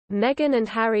Meghan and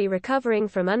Harry recovering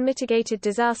from unmitigated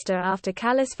disaster after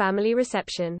callous family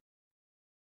reception.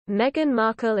 Meghan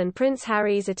Markle and Prince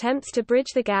Harry's attempts to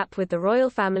bridge the gap with the royal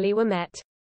family were met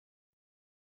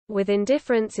with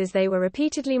indifference as they were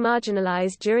repeatedly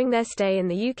marginalised during their stay in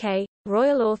the UK,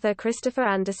 royal author Christopher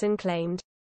Anderson claimed.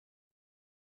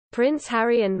 Prince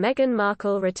Harry and Meghan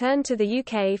Markle returned to the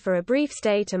UK for a brief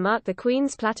stay to mark the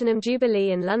Queen's Platinum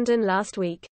Jubilee in London last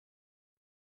week.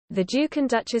 The Duke and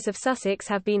Duchess of Sussex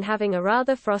have been having a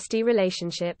rather frosty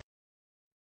relationship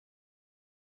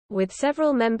with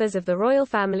several members of the royal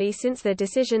family since their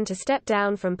decision to step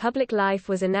down from public life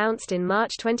was announced in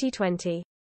March 2020.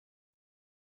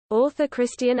 Author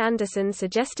Christian Anderson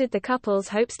suggested the couple's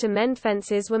hopes to mend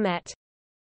fences were met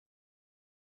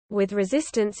with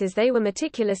resistance as they were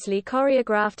meticulously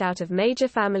choreographed out of major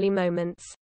family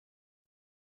moments.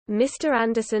 Mr.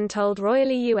 Anderson told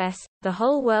Royally US, "The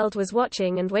whole world was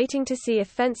watching and waiting to see if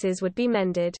fences would be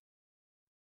mended.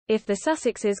 If the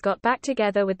Sussexes got back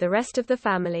together with the rest of the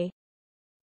family.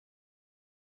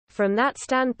 From that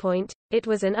standpoint, it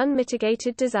was an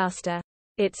unmitigated disaster.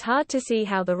 It's hard to see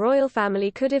how the royal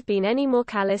family could have been any more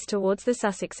callous towards the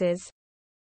Sussexes.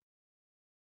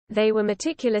 They were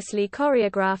meticulously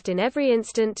choreographed in every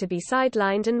instant to be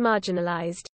sidelined and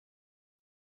marginalised.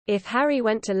 If Harry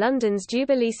went to London's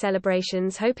Jubilee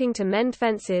celebrations hoping to mend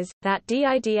fences, that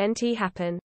didn't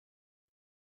happen."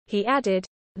 He added,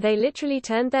 "They literally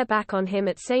turned their back on him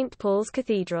at St. Paul's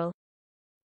Cathedral.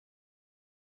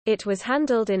 It was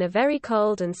handled in a very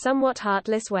cold and somewhat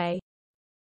heartless way."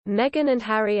 Meghan and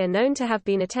Harry are known to have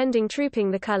been attending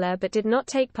Trooping the Colour but did not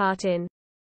take part in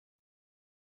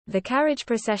the carriage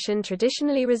procession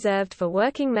traditionally reserved for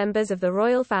working members of the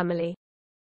royal family.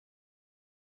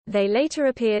 They later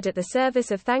appeared at the service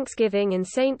of Thanksgiving in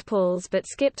St. Paul's but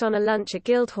skipped on a lunch at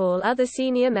Guildhall. Other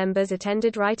senior members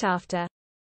attended right after.